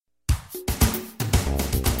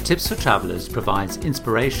Tips for Travellers provides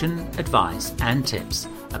inspiration, advice and tips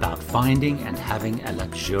about finding and having a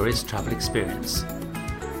luxurious travel experience.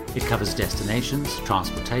 It covers destinations,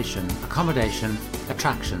 transportation, accommodation,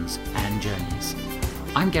 attractions and journeys.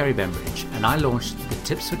 I'm Gary Bembridge and I launched the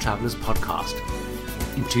Tips for Travellers podcast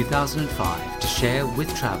in 2005 to share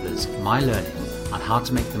with travellers my learning on how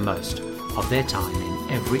to make the most of their time in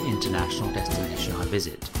every international destination I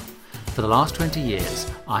visit. For the last 20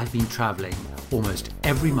 years, I've been travelling almost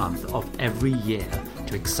every month of every year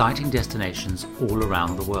to exciting destinations all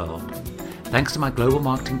around the world. Thanks to my global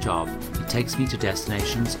marketing job, it takes me to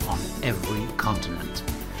destinations on every continent.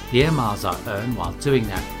 The air miles I earn while doing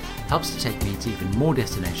that helps to take me to even more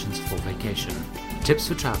destinations for vacation. Tips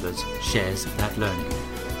for Travellers shares that learning.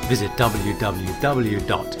 Visit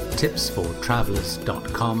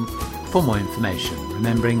www.tipsfortravellers.com for more information,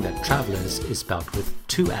 remembering that Travellers is spelt with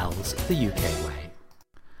 2 L's the UK way.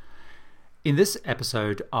 In this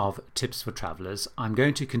episode of Tips for Travellers, I'm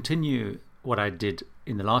going to continue what I did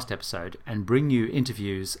in the last episode and bring you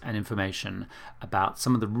interviews and information about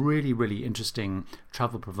some of the really interesting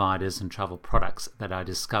travel providers and travel products that I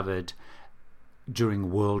discovered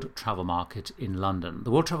during World Travel Market in London. The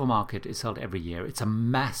World Travel Market is held every year. It's a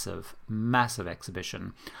massive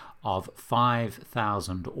exhibition of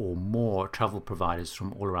 5,000 or more travel providers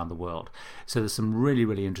from all around the world. So there's some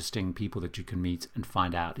really interesting people that you can meet and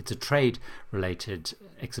find out. It's a trade-related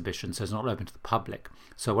exhibition, so it's not open to the public.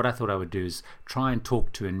 So what I thought I would do is try and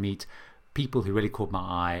talk to and meet people who really caught my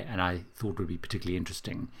eye and I thought would be particularly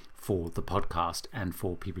interesting for the podcast and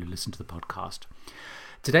for people who listen to the podcast.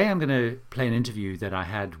 Today I'm going to play an interview that I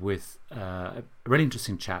had with a really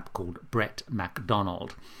interesting chap called Brett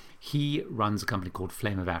McDonald. He runs a company called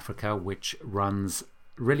Flame of Africa, which runs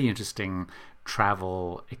really interesting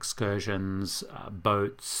travel excursions,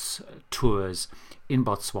 boats, tours in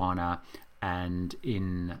Botswana and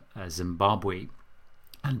in Zimbabwe.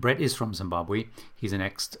 And Brett is from Zimbabwe. He's an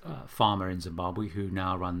ex-farmer in Zimbabwe who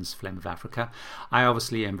now runs Flame of Africa. I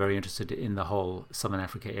obviously am very interested in the whole Southern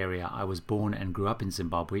Africa area. I was born and grew up in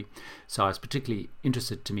Zimbabwe, so I was particularly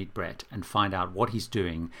interested to meet Brett and find out what he's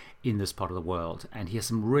doing in this part of the world. And he has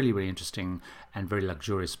some really interesting and very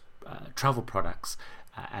luxurious travel products.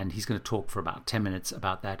 And he's going to talk for about 10 minutes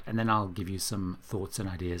about that, and then I'll give you some thoughts and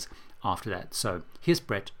ideas after that. So here's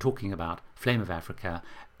Brett talking about Flame of Africa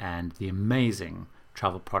and the amazing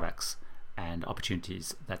travel products and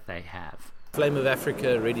opportunities that they have. Flame of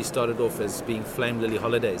Africa really started off as being Flame Lily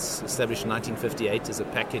Holidays, established in 1958 as a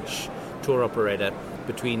package tour operator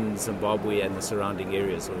between Zimbabwe and the surrounding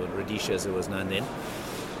areas, or Rhodesia as it was known then.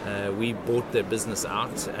 We bought their business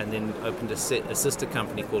out and then opened a sister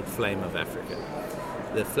company called Flame of Africa.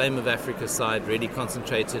 The Flame of Africa side really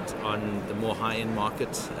concentrated on the more high-end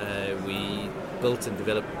market. We built and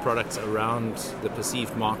developed products around the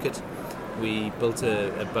perceived market. We built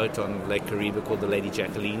a boat on Lake Kariba called the Lady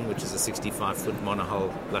Jacqueline, which is a 65-foot monohull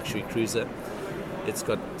luxury cruiser. It's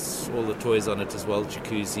got all the toys on it as well,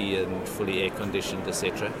 jacuzzi and fully air-conditioned,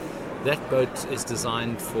 etc. That boat is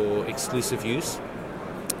designed for exclusive use.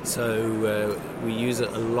 So we use a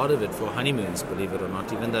lot of it for honeymoons, believe it or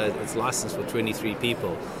not, even though it's licensed for 23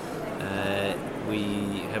 people.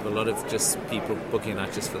 We have a lot of just people booking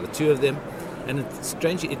out just for the two of them. And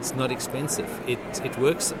strangely, it's not expensive. It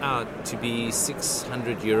works out to be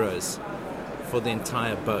 600 euros for the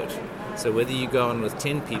entire boat. So whether you go on with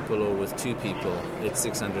 10 people or with 2 people, it's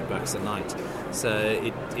 $600 a night. So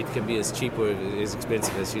it can be as cheap or as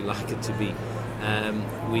expensive as you like it to be.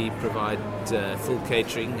 We provide full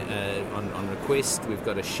catering on request. We've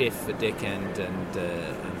got a chef, a deckhand, and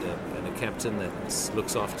a captain that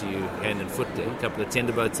looks after you hand and foot. A couple of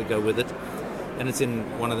tender boats that go with it. And it's in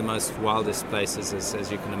one of the most wildest places, as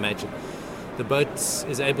you can imagine. The boat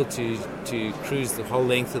is able to cruise the whole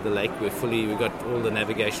length of the lake. We've got all the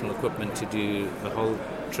navigational equipment to do the whole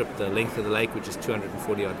trip, the length of the lake, which is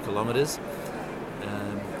 240 odd kilometers.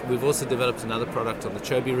 We've also developed another product on the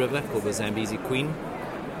Chobe River called the Zambezi Queen.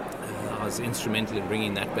 I was instrumental in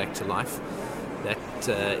bringing that back to life. That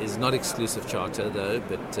is not exclusive charter though,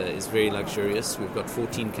 but is very luxurious. We've got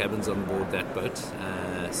 14 cabins on board that boat,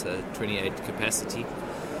 so 28 capacity.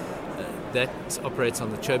 That operates on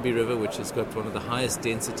the Chobe River, which has got one of the highest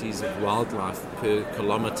densities of wildlife per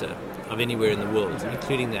kilometre of anywhere in the world,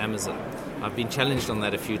 including the Amazon. I've been challenged on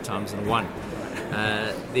that a few times and won.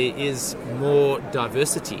 There is more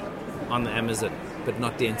diversity on the Amazon, but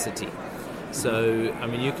not density. So, I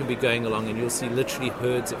mean, you can be going along and you'll see literally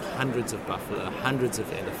herds of hundreds of buffalo, hundreds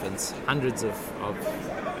of elephants, hundreds of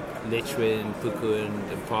lechwe and puku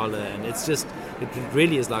and impala, and it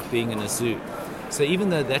really is like being in a zoo. So even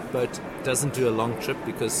though that boat doesn't do a long trip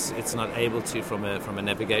because it's not able to from a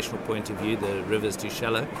navigational point of view. The river's too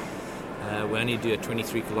shallow. We only do a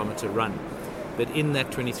 23-kilometer run. But in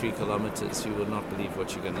that 23 kilometers, you will not believe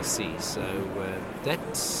what you're going to see. So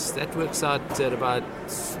that works out at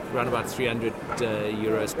around about 300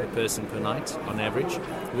 euros per person per night on average.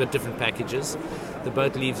 We've got different packages. The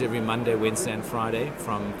boat leaves every Monday, Wednesday and Friday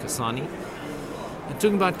from Kasane. And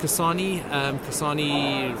talking about Kasane,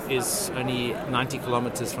 Kasane is only 90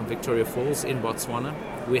 kilometers from Victoria Falls in Botswana.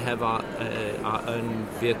 We have our own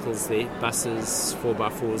vehicles there, buses,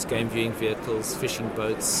 4x4s, game viewing vehicles, fishing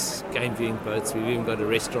boats, game viewing boats. We've even got a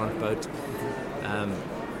restaurant boat.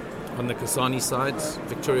 On the Kasane side,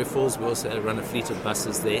 Victoria Falls, we also run a fleet of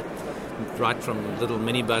buses there, right from little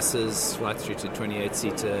minibuses right through to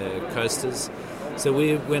 28-seater coasters. So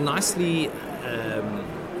we're nicely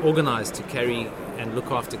organized to carry and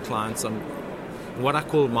look after clients on what I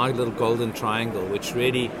call my little golden triangle, which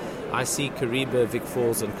really I see Kariba, Vic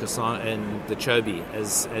Falls and the Chobe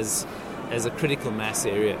as a critical mass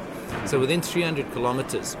area. So within 300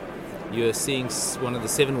 kilometers, you're seeing one of the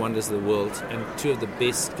 7 wonders of the world and 2 of the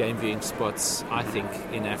best game viewing spots, I think,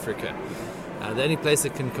 in Africa. The only place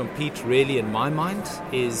that can compete really in my mind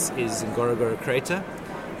is Ngorongoro Crater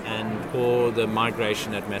or the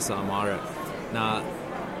migration at Masai Mara. Now,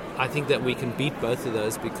 I think that we can beat both of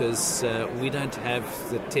those because we don't have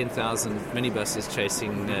the 10,000 minibuses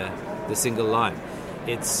chasing the single line.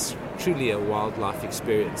 It's truly a wildlife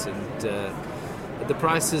experience, and the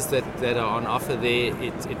prices that are on offer there,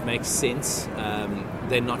 it makes sense.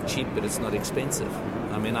 They're not cheap, but it's not expensive.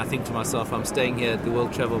 I mean, I think to myself, I'm staying here at the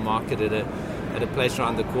World Travel Market at a place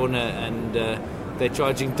around the corner, and they're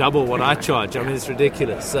charging double what I charge. I mean, it's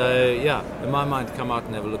ridiculous. So, yeah, in my mind, come out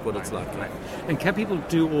and have a look what it's like. Right. And can people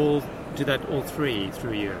do that all 3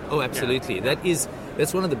 through a year? Oh, absolutely. Yeah.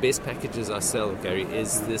 That's one of the best packages I sell, Gary,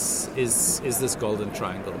 is this golden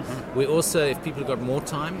triangle. Mm-hmm. We also, if people have got more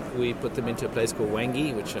time, we put them into a place called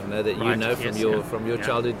Wangi, which I know that you know from your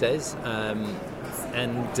childhood days. But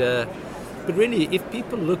really, if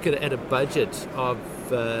people look at a budget of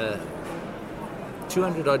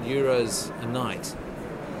 200 odd euros a night,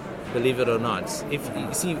 believe it or not, if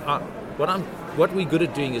you see what we're good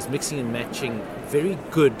at doing is mixing and matching very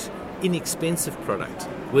good inexpensive product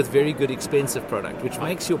with very good expensive product, which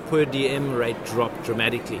makes your per diem rate drop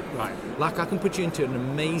dramatically. Right. Like I can put you into an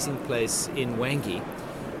amazing place in Wangi,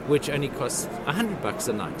 which only costs $100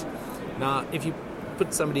 a night. Now, if you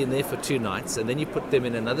put somebody in there for 2 nights and then you put them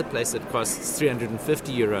in another place that costs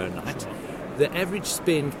 350 euro a night, the average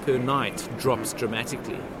spend per night drops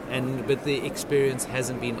dramatically, but the experience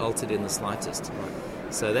hasn't been altered in the slightest. Right.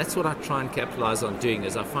 So that's what I try and capitalize on doing,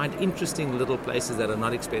 is I find interesting little places that are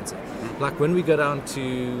not expensive. Mm-hmm. Like when we go down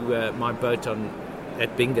to my boat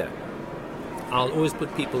at Binga, I'll always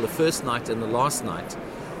put people the first night and the last night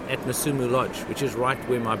at Masumu Lodge, which is right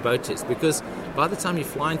where my boat is, because by the time you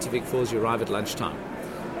fly into Vic Falls, you arrive at lunchtime.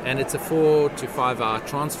 And it's a 4 to 5 hour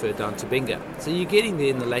transfer down to Binga. So you're getting there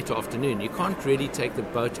in the late afternoon. You can't really take the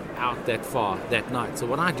boat out that far that night. So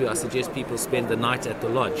what I do, I suggest people spend the night at the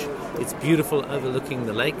lodge. It's beautiful, overlooking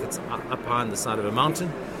the lake. It's up high on the side of a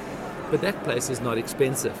mountain. But that place is not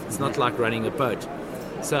expensive. It's not like running a boat.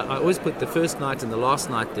 So I always put the first night and the last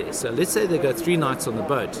night there. So let's say they go 3 nights on the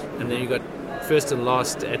boat, and then you got first and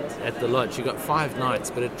last at the lodge. You got 5 nights,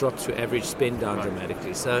 but it drops your average spend down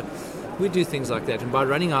dramatically. So we do things like that, and by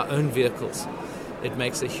running our own vehicles, it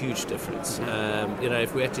makes a huge difference.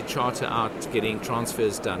 If we had to charter out getting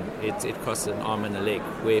transfers done, it costs an arm and a leg.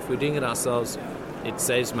 Where if we're doing it ourselves, it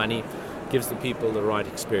saves money, gives the people the right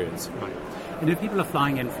experience. Right. And if people are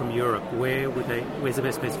flying in from Europe, where's the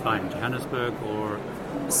best place to fly in? Johannesburg or?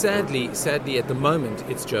 Sadly, at the moment,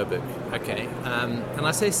 it's Joburg. Okay, and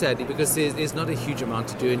I say sadly because there's not a huge amount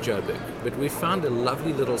to do in Joburg, but we found a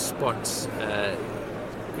lovely little spot.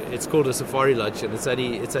 It's called a safari lodge, and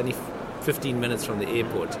it's only 15 minutes from the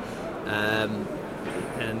airport.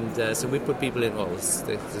 So we put people in. Well,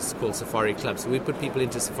 it's called Safari Club. So we put people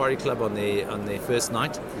into Safari Club on their first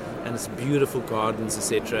night, and it's beautiful gardens,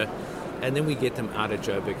 etc. And then we get them out of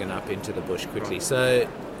Joburg and up into the bush quickly. So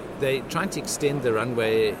they're trying to extend the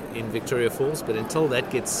runway in Victoria Falls, but until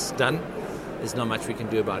that gets done, there's not much we can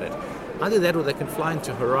do about it. Either that, or they can fly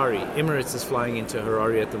into Harare. Emirates is flying into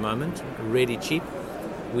Harare at the moment, really cheap.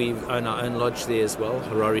 We own our own lodge there as well,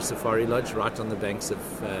 Harare Safari Lodge, right on the banks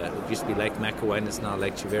of, it used to be Lake Makaway and it's now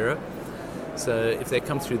Lake Chivero. So if they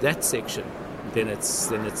come through that section, then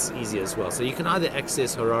it's easy as well. So you can either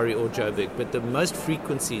access Harare or Joburg, but the most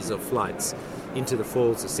frequencies of flights into the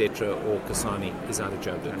falls, etc., or Kasane is out of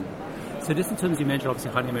Joburg. So just in terms, you mentioned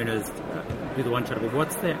obviously honeymooners do the one shot, but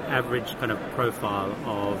what's the average kind of profile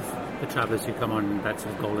of the travellers who come on that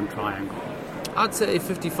sort of golden triangle? I'd say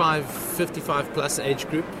 55 plus age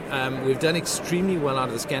group. We've done extremely well out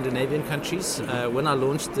of the Scandinavian countries. When I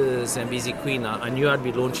launched the Zambezi Queen, I knew I'd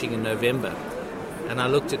be launching in November. And I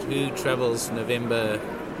looked at who travels November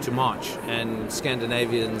to March. And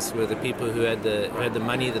Scandinavians were the people who had the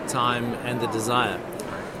money, the time, and the desire.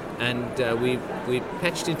 And we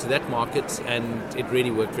patched into that market, and it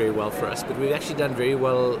really worked very well for us. But we've actually done very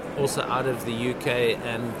well also out of the UK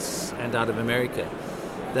and out of America.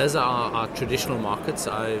 Those are our traditional markets.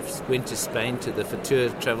 I went to Spain to the Futur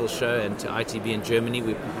travel show and to ITB in Germany.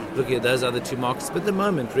 We're looking at those other two markets. But at the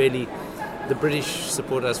moment, really, the British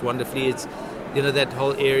support us wonderfully. It's, that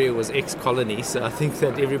whole area was ex-colony, so I think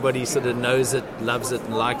that everybody sort of knows it, loves it,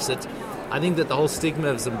 and likes it. I think that the whole stigma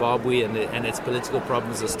of Zimbabwe and its political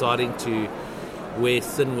problems are starting to wear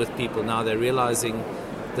thin with people now. They're realizing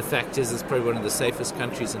the fact is it's probably one of the safest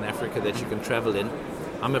countries in Africa that you can travel in.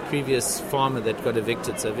 I'm a previous farmer that got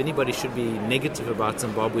evicted, so if anybody should be negative about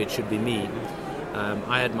Zimbabwe, it should be me.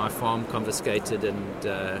 I had my farm confiscated and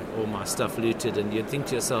all my stuff looted, and you'd think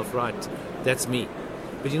to yourself, right, that's me.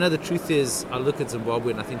 But the truth is, I look at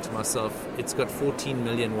Zimbabwe and I think to myself, it's got 14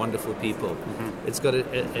 million wonderful people. Mm-hmm. It's got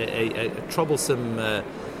a troublesome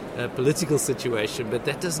political situation, but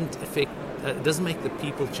that doesn't make the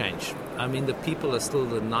people change. I mean, the people are still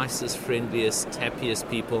the nicest, friendliest, happiest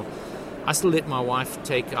people. I still let my wife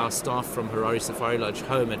take our staff from Harare Safari Lodge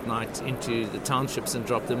home at night into the townships and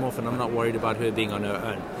drop them off, and I'm not worried about her being on her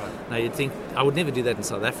own. Right. Now, you'd think I would never do that in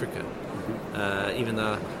South Africa, even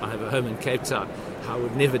though I have a home in Cape Town. I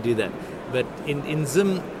would never do that. But in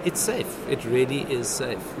Zim, it's safe. It really is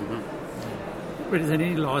safe. Mm-hmm. But is there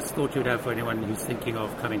any last thought you would have for anyone who's thinking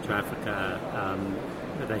of coming to Africa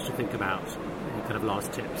that they should think about? Any kind of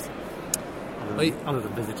last tips? Other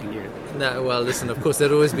than visiting you. No, well, listen, of course,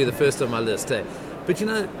 that'd always be the first on my list, eh? But,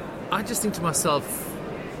 I just think to myself,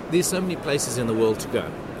 there's so many places in the world to go,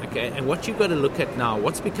 okay? And what you've got to look at now,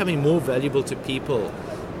 what's becoming more valuable to people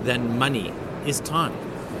than money is time.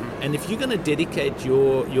 Mm-hmm. And if you're going to dedicate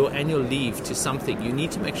your annual leave to something, you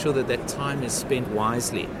need to make sure that time is spent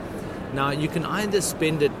wisely. Now, you can either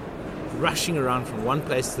spend it rushing around from one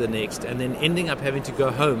place to the next and then ending up having to go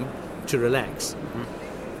home to relax. Mm-hmm.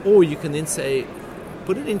 Or you can then say,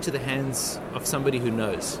 put it into the hands of somebody who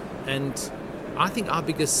knows. And I think our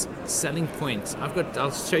biggest selling point, I'll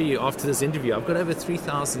show you after this interview, I've got over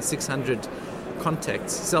 3,600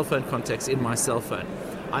 contacts, cell phone contacts in my cell phone.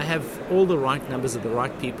 I have all the right numbers of the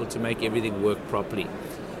right people to make everything work properly.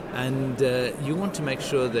 And you want to make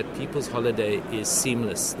sure that people's holiday is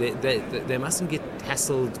seamless. They mustn't get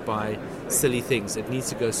hassled by silly things. It needs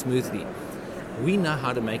to go smoothly. We know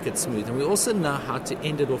how to make it smooth, and we also know how to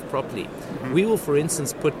end it off properly. Mm-hmm. We will, for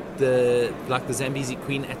instance, put the Zambezi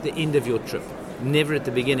Queen at the end of your trip, never at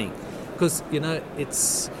the beginning, because you're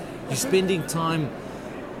spending time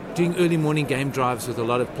doing early morning game drives with a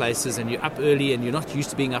lot of places, and you're up early, and you're not used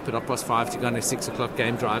to being up at 5:30 to go on a 6 o'clock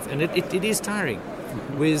game drive, and it is tiring.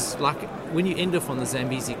 Mm-hmm. Whereas, when you end off on the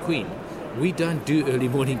Zambezi Queen, we don't do early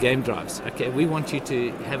morning game drives, okay? We want you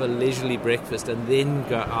to have a leisurely breakfast and then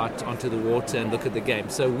go out onto the water and look at the game.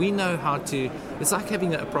 So we know how to, it's like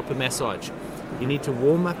having a proper massage. You need to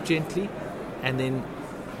warm up gently and then,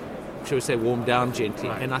 shall we say, warm down gently.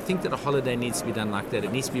 Right. And I think that a holiday needs to be done like that.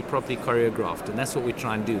 It needs to be properly choreographed, and that's what we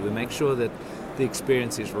try and do. We make sure that the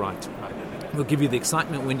experience is right. We'll give you the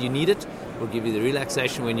excitement when you need it. We'll give you the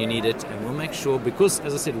relaxation when you need it. And we'll make sure, because,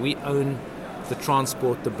 as I said, we own the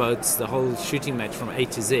transport, the boats, the whole shooting match from A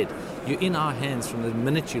to Z. You're in our hands from the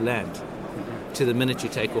minute you land to the minute you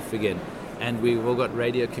take off again. And we've all got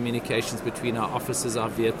radio communications between our offices, our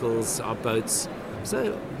vehicles, our boats.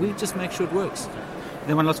 So we just make sure it works.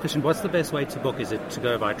 Then one last question. What's the best way to book? Is it to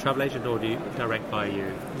go by a travel agent or do you direct by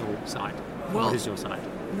your site? Well, what is your site?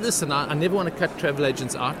 Listen, I never want to cut travel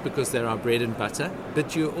agents out because they're our bread and butter,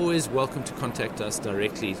 but you're always welcome to contact us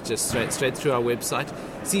directly, just straight through our website.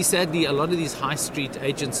 See, sadly, a lot of these high street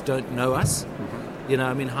agents don't know us.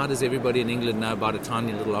 Mm-hmm. How does everybody in England know about a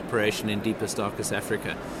tiny little operation in deepest, darkest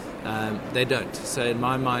Africa? They don't. So in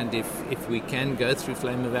my mind, if we can go through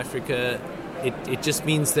Flame of Africa, it just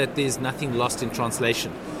means that there's nothing lost in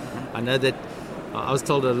translation. Mm-hmm. I know that I was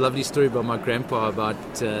told a lovely story by my grandpa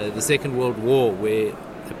about the Second World War, where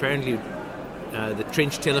apparently the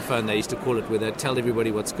trench telephone, they used to call it, where they'd tell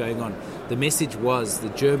everybody what's going on. The message was the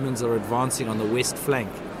Germans are advancing on the west flank,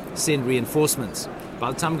 send reinforcements.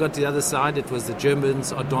 By the time we got to the other side, it was the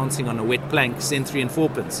Germans are dancing on a wet plank, send 3 and 4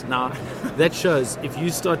 pence. Now, that shows if you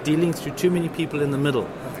start dealing through too many people in the middle,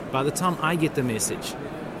 by the time I get the message,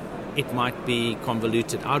 it might be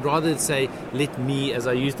convoluted. I'd rather say, let me, as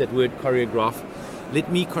I use that word, choreograph,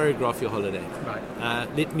 Let me choreograph your holiday. Right.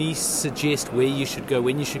 Let me suggest where you should go,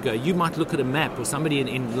 when you should go. You might look at a map, or somebody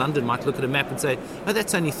in London might look at a map and say, oh,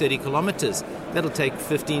 that's only 30 kilometers. That'll take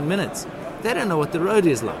 15 minutes. They don't know what the road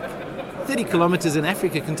is like. 30 kilometers in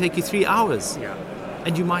Africa can take you 3 hours. Yeah.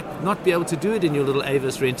 And you might not be able to do it in your little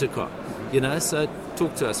Avis rent-a-car. So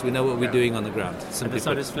talk to us. We know what we're doing on the ground. And the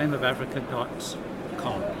site is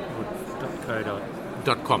flameofafrica.com or .co.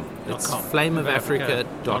 .com. It's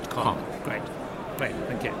flameofafrica.com. Great,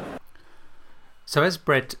 thank you. So as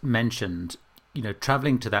Brett mentioned,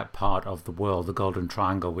 traveling to that part of the world, the Golden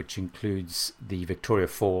Triangle, which includes the Victoria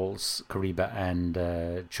Falls, Kariba and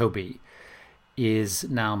Chobe, is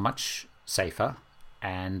now much safer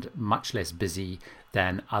and much less busy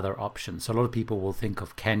than other options. So a lot of people will think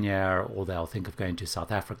of Kenya, or they'll think of going to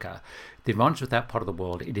South Africa. The advantage with that part of the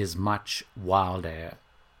world, it is much wilder,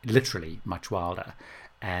 literally much wilder,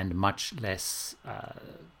 and much less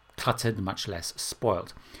cluttered, much less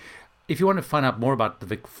spoiled. If you want to find out more about the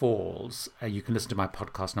Vic Falls, you can listen to my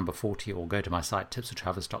podcast number 40 or go to my site,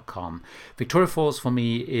 tipsfortravellers.com. Victoria Falls, for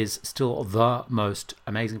me, is still the most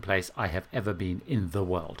amazing place I have ever been in the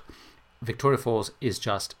world. Victoria Falls is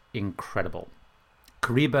just incredible.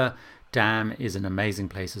 Kariba Dam is an amazing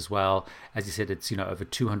place as well. As you said, it's over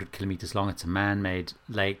 200 kilometers long. It's a man-made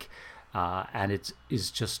lake. And it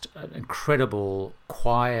is just an incredible,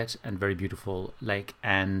 quiet and very beautiful lake.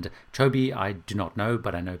 And Chobe, I do not know,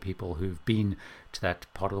 but I know people who've been to that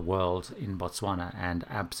part of the world in Botswana and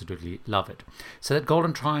absolutely love it. So that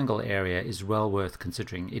Golden Triangle area is well worth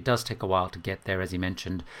considering. It does take a while to get there, as he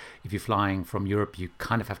mentioned. If you're flying from Europe, you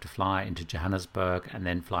kind of have to fly into Johannesburg and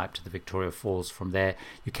then fly up to the Victoria Falls. From there,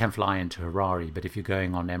 you can fly into Harare, but if you're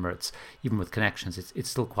going on Emirates, even with connections, it's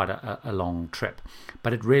still quite a long trip.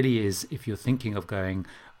 But it really is, if you're thinking of going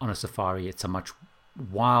on a safari, it's a much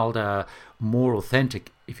wilder, more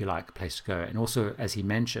authentic, if you like, place to go. And also, as he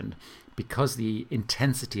mentioned, because the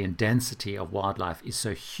intensity and density of wildlife is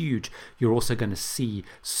so huge, you're also going to see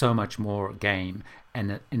so much more game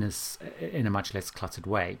and in a much less cluttered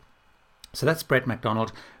way. So that's Brett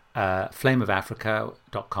McDonald.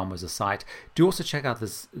 Flameofafrica.com was the site. Do also check out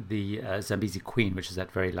the Zambezi Queen, which is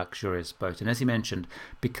that very luxurious boat. And as he mentioned,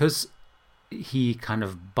 because he kind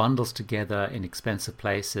of bundles together inexpensive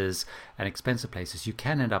places and expensive places, you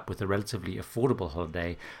can end up with a relatively affordable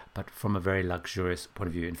holiday, but from a very luxurious point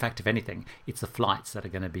of view. In fact, if anything, it's the flights that are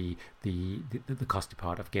going to be the costly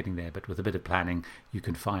part of getting there, but with a bit of planning, you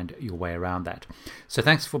can find your way around that. So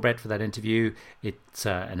thanks for Brett for that interview. It's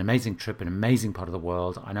an amazing trip, an amazing part of the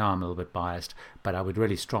world. I know I'm a little bit biased, but I would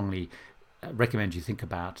really strongly recommend you think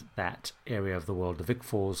about that area of the world, the Vic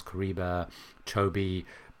Falls, Kariba, Chobe,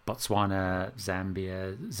 Botswana,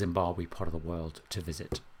 Zambia, Zimbabwe part of the world to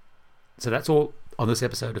visit. So that's all on this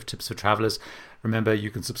episode of Tips for Travelers. Remember, you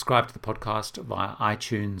can subscribe to the podcast via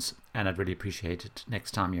iTunes, and I'd really appreciate it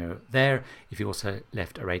next time you're there if you also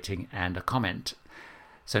left a rating and a comment.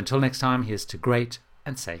 So until next time, here's to great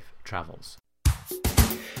and safe travels.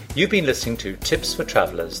 You've been listening to Tips for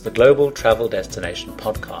Travelers, the global travel destination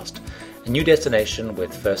podcast. A new destination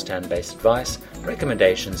with first-hand based advice,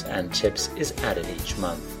 recommendations and tips is added each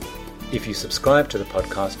month. If you subscribe to the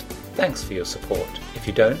podcast, thanks for your support. If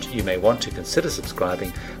you don't, you may want to consider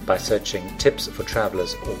subscribing by searching Tips for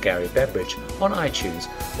Travelers or Gary Beveridge on iTunes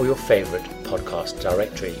or your favorite podcast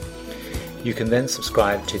directory. You can then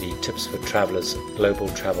subscribe to the Tips for Travelers Global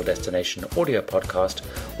Travel Destination audio podcast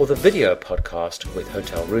or the video podcast with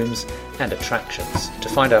hotel rooms and attractions. To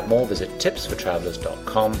find out more, visit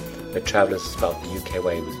tipsfortravellers.com, where Travellers is spelled the UK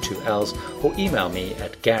way with 2 L's, or email me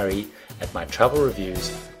at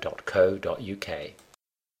gary@mytravelreviews.co.uk.